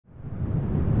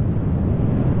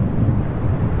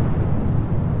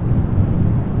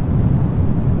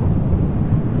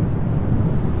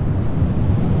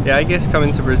Yeah, I guess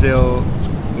coming to Brazil,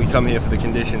 we come here for the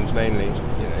conditions mainly, you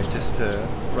know, just to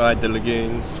ride the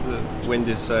lagoons. The wind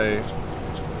is so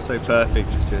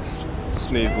perfect, it's just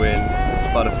smooth wind,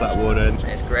 butter flat water.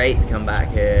 It's great to come back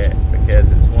here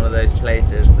because it's one of those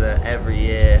places that every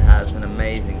year has an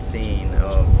amazing scene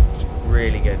of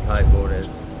really good kiteboarders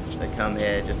that come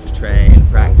here just to train,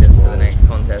 practice for the next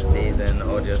contest season,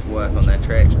 or just work on their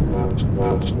tricks.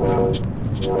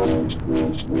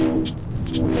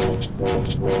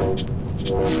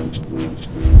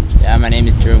 Yeah, my name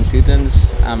is Jerome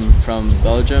Clotens. I'm from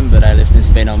Belgium, but I lived in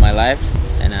Spain all my life.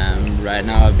 And right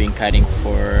now I've been kiting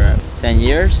for 10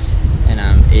 years, and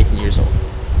I'm 18 years old.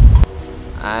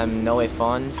 I'm Noe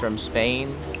Fon from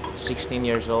Spain, 16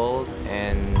 years old,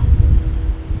 and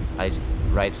I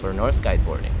ride for North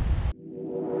Kiteboarding.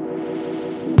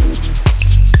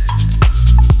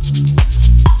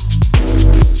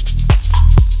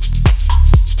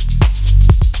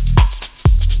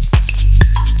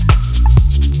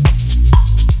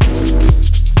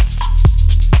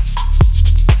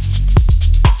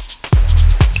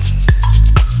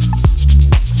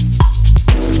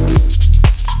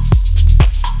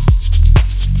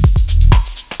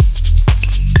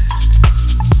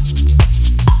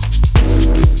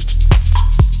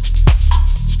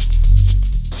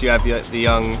 You have the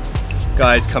young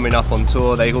guys coming up on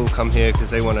tour. They all come here because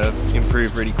they want to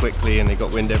improve really quickly, and they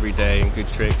got wind every day and good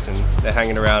tricks, and they're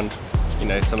hanging around, you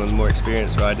know, some of the more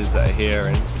experienced riders that are here,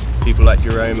 and people like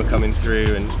Jerome are coming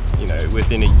through, and you know,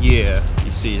 within a year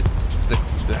you see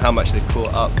how much they've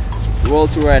caught up. The World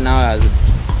Tour right now has a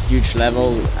huge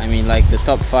level. I mean, like the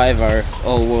top 5 are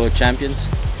all world champions,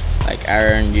 like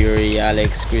Aaron, Yuri,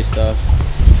 Alex, Christoph,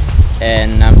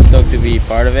 and I'm stoked to be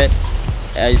part of it.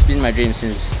 It's been my dream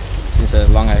since as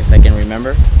long as I can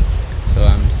remember, so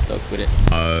I'm stoked with it.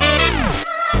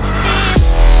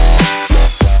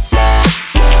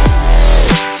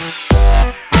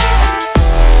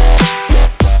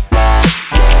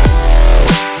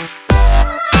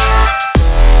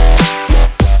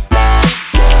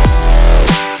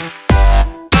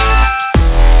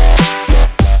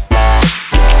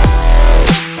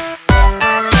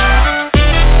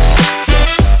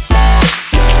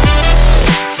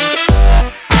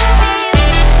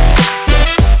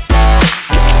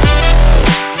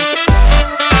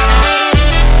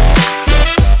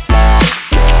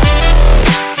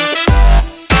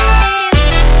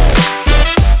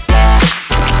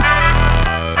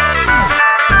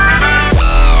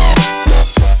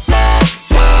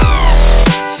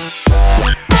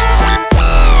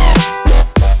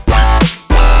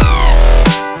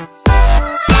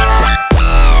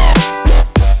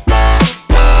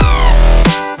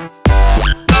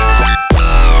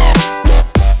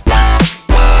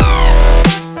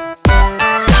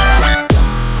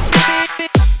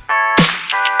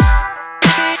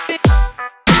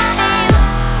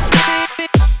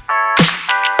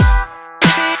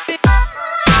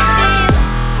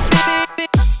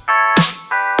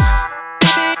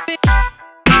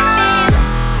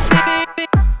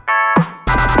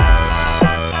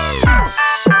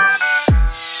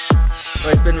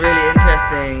 Well, it's been really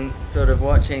interesting sort of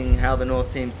watching how the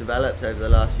North team's developed over the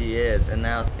last few years, and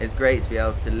now it's great to be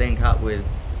able to link up with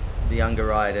the younger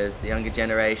riders, the younger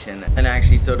generation, and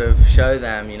actually sort of show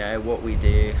them, you know, what we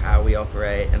do, how we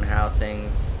operate, and how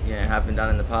things, you know, have been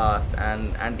done in the past,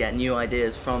 and get new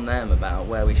ideas from them about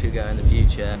where we should go in the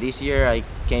future. This year I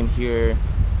came here,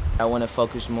 I want to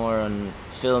focus more on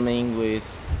filming with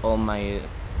all my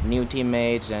new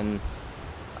teammates, and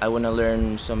I want to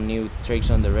learn some new tricks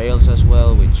on the rails as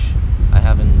well, which I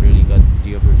haven't really got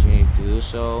the opportunity to do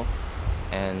so.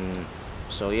 And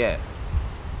so yeah,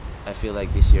 I feel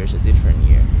like this year is a different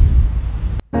year.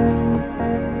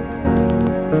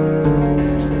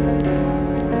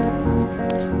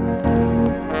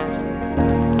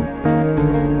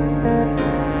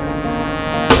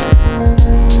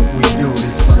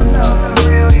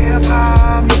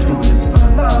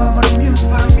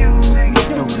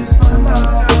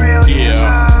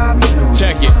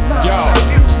 Check it,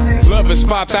 yo. Love is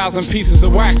 5,000 pieces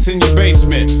of wax in your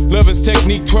basement. Love is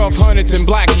Technique 1200s in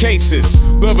black cases.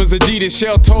 Love is Adidas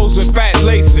shell toes with fat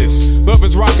laces. Love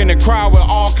is rocking the crowd with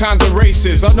all kinds of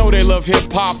races. I know they love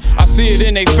hip hop, I see it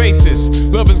in their faces.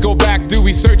 Lovers go back, do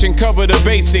research and cover the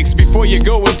basics before you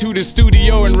go into the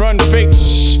studio and run fake.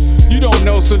 Shh, you don't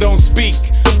know, so don't speak.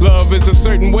 Love is a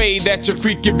certain way that you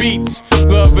freak your beats.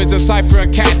 Love is a cipher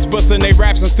of cats busting they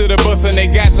raps instead of busting they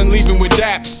gats and leaving with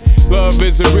daps. Love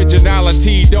is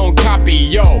originality, don't copy,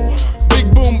 yo.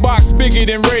 Big boom box, big it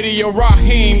in radio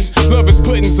Raheem's. Love is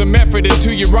putting some effort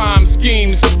into your rhyme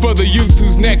schemes. For the youth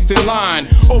who's next in line,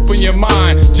 open your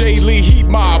mind. J. Lee Heat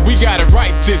Mob, we got it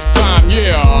right this time,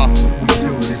 yeah.